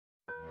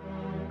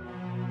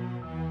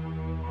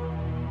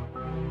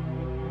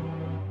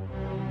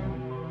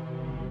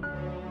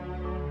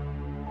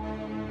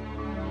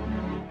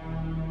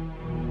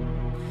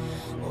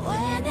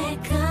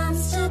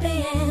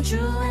being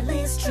true, at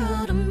least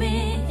true to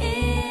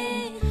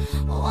me.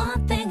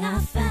 One thing I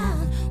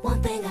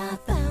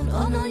found,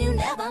 oh no, you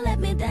never let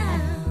me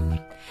down,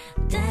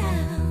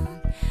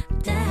 down,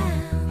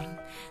 down,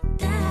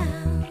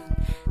 down,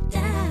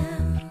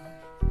 down,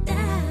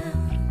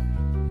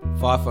 down.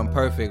 Far from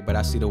perfect, but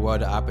I see the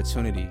world of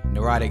opportunity.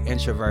 Neurotic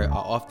introvert, I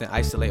often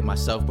isolate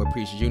myself but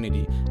preach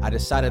unity. I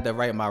decided to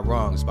right my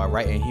wrongs by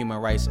writing human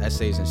rights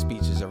essays and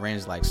speeches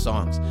arranged like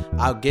songs.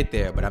 I'll get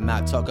there, but I'm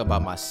not talking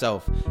about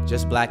myself.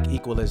 Just black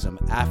equalism,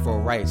 Afro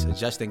rights,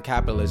 adjusting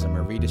capitalism,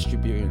 and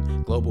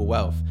redistributing global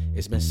wealth.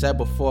 It's been said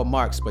before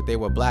Marx, but they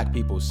were black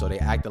people, so they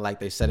acted like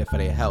they said it for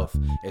their health.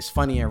 It's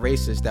funny and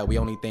racist that we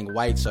only think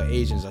whites or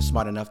Asians are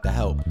smart enough to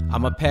help.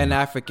 I'm a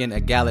Pan-African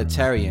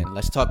egalitarian.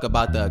 Let's talk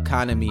about the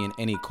economy and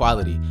inequality.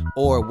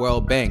 Or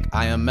World Bank,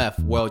 IMF,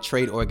 World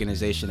Trade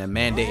Organization, and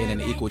mandating an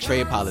equal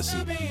trade policy.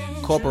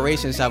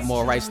 Corporations have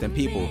more rights than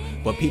people,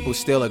 but people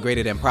still are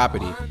greater than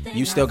property.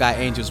 You still got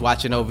angels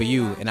watching over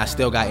you, and I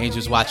still got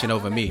angels watching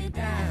over me.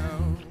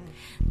 Down,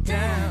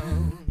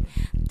 down,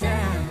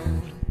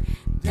 down,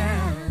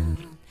 down,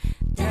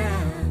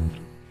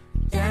 down,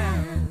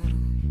 down.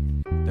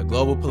 The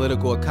global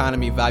political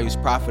economy values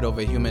profit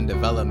over human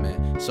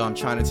development, so I'm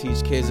trying to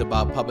teach kids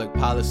about public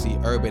policy,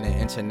 urban and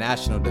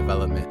international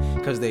development,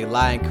 because they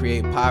lie and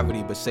create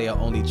poverty but say it'll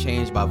only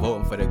change by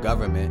voting for the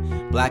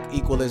government. Black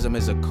equalism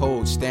is a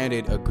code,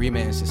 standard,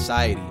 agreement in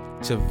society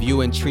to view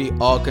and treat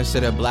all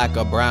considered black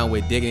or brown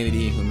with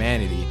dignity and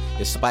humanity,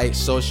 despite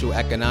social,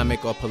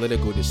 economic, or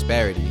political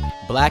disparity.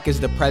 Black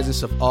is the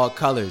presence of all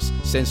colors.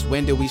 Since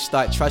when did we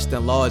start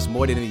trusting laws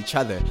more than each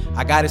other?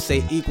 I gotta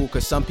say equal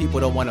because some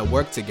people don't want to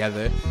work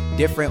together.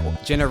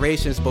 Different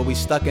generations, but we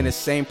stuck in the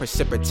same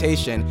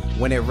precipitation.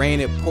 When it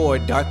rained, it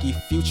poured. Darky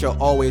future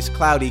always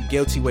cloudy,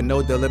 guilty with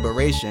no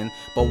deliberation.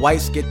 But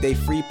whites get they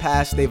free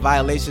pass, they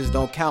violations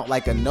don't count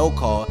like a no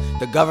call.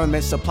 The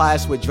government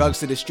supplies with drugs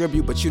to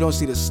distribute, but you don't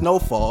see the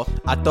snowfall.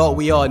 I thought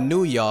we all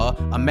knew, y'all.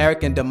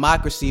 American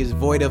democracy is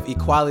void of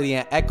equality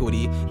and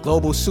equity.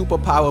 Global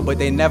superpower, but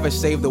they never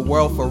save the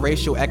world for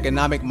racial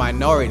economic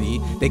minority.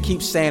 They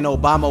keep saying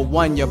Obama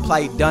won, your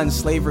plight done,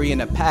 slavery in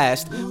the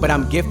past. But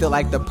I'm gifted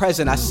like the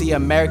present. I see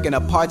American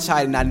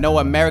apartheid and I know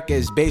America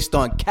is based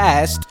on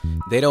caste.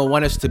 They don't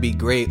want us to be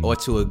great or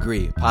to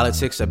agree.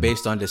 Politics are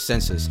based on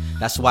dissensus.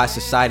 That's why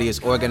society is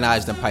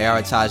organized and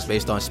prioritized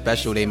based on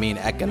special, they mean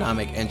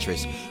economic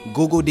interests.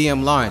 Google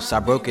DM Lawrence, I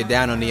broke it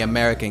down on the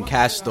American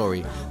caste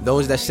story.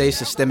 Those that say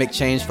systemic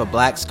change for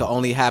blacks could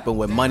only happen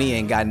with money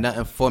ain't got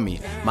nothing for me.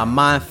 My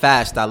mind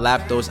fast, I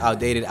lap those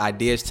outdated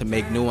ideas to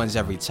make new ones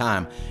every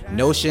time.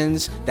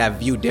 Notions that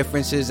view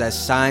differences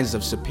as signs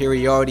of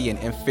superiority and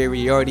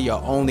inferiority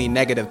are only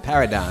negative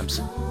paradigms.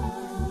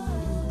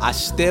 I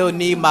still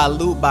need my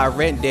loot by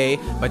rent day,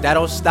 but that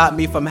don't stop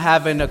me from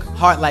having a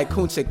heart like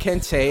Kunta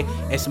Kinte.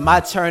 It's my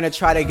turn to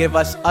try to give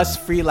us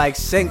free like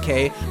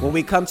Senke. When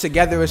we come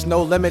together, it's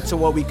no limit to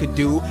what we could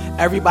do.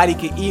 Everybody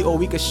could eat, or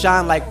we could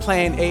shine like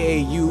playing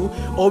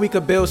AAU, or we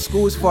could build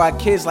schools for our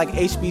kids like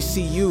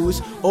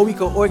HBCUs, or we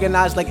could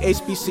organize like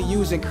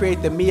HBCUs and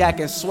create the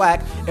MEAC and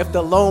SWAC. If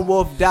the lone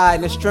wolf died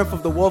and the strength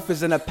of the wolf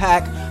is in a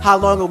pack, how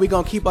long are we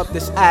gonna keep up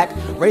this act?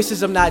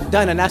 Racism not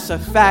done, and that's a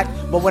fact,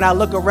 but when I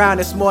look around,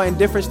 it's more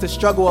indifference to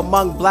struggle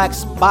among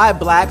blacks by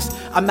blacks.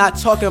 I'm not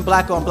talking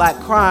black on black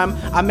crime.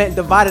 I meant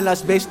dividing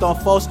us based on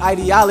false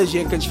ideology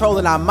and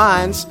controlling our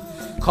minds.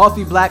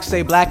 Coffee blacks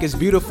say black is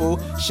beautiful.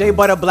 Shea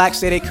butter blacks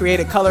say they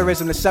created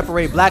colorism to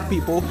separate black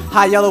people.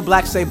 High yellow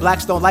blacks say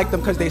blacks don't like them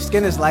because their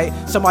skin is light.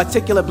 Some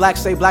articulate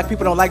blacks say black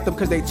people don't like them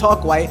because they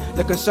talk white.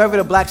 The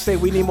conservative blacks say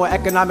we need more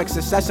economic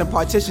success and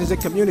partitions in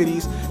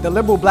communities. The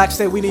liberal blacks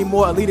say we need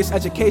more elitist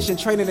education,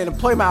 training, and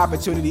employment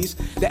opportunities.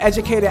 The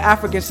educated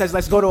African says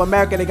let's go to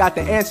America, they got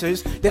the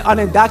answers. The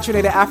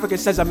unindoctrinated African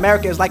says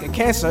America is like a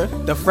cancer.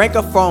 The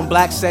francophone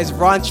black says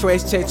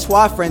rentrez chez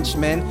toi,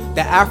 Frenchman.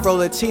 The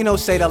Afro-Latino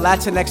say the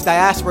Latinx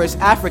diaspora is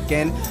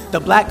African. The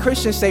black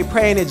Christians say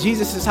praying to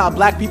Jesus is how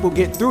black people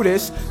get through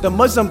this. The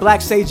Muslim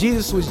blacks say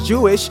Jesus was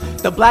Jewish.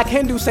 The black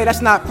Hindus say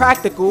that's not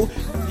practical.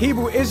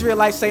 Hebrew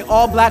Israelites say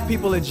all black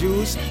people are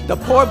Jews. The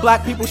poor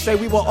black people say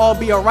we will all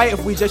be alright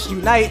if we just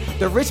unite.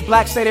 The rich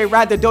blacks say they'd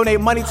rather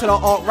donate money to the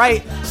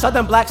alt-right.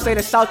 Southern blacks say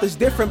the South is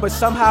different, but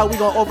somehow we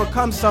gonna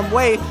overcome some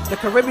way. The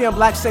Caribbean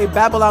blacks say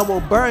Babylon will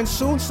burn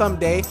soon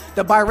someday.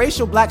 The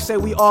biracial blacks say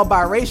we all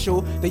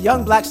biracial. The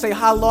young blacks say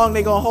how long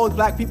they gonna hold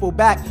black people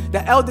back.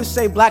 The elders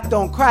say black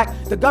don't crack.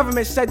 The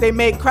government said they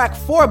made crack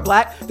for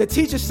black. The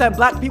teachers said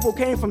black people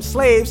came from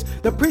slaves.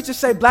 The preachers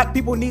say black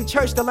people need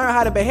church to learn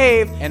how to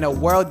behave. In a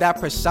world that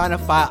personify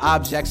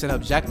objects and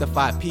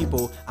objectify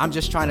people, I'm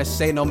just trying to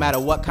say no matter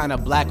what kind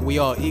of black, we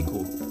all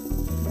equal.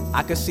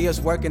 I could see us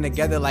working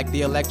together like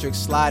the electric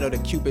slide or the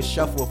Cupid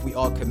shuffle if we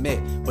all commit.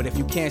 But if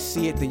you can't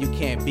see it, then you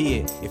can't be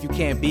it. If you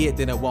can't be it,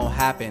 then it won't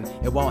happen.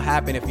 It won't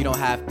happen if you don't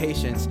have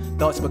patience.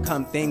 Thoughts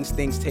become things,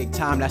 things take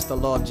time, that's the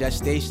law of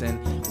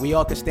gestation. We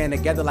all could stand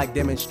together like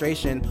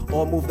demonstration,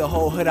 or move the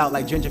whole hood out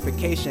like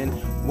gentrification.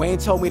 Wayne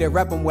told me to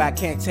rep them where I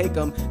can't take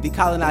them.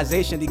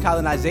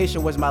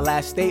 Decolonization was my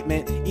last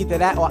statement. Either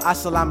that or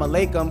assalamu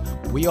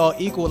alaikum. We all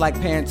equal like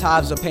paying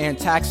tithes or paying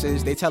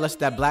taxes. They tell us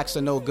that blacks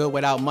are no good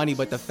without money,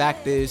 but the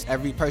fact is,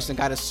 every person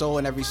got a soul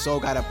and every soul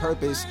got a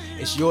purpose.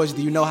 It's yours,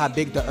 do you know how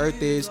big the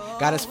earth is?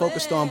 Got us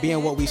focused on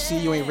being what we see,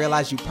 you ain't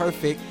realize you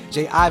perfect.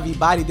 J. Ivy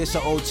body this a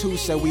O2,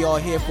 said we all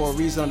here for a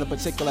reason on a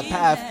particular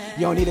path.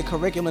 You don't need a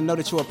curriculum, know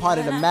that you're a part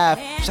of the math.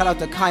 Shout out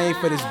to Kanye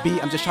for this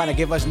beat, I'm just trying to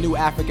give us new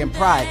African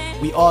pride.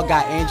 We all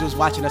got angels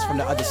watching us from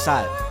the other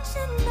side.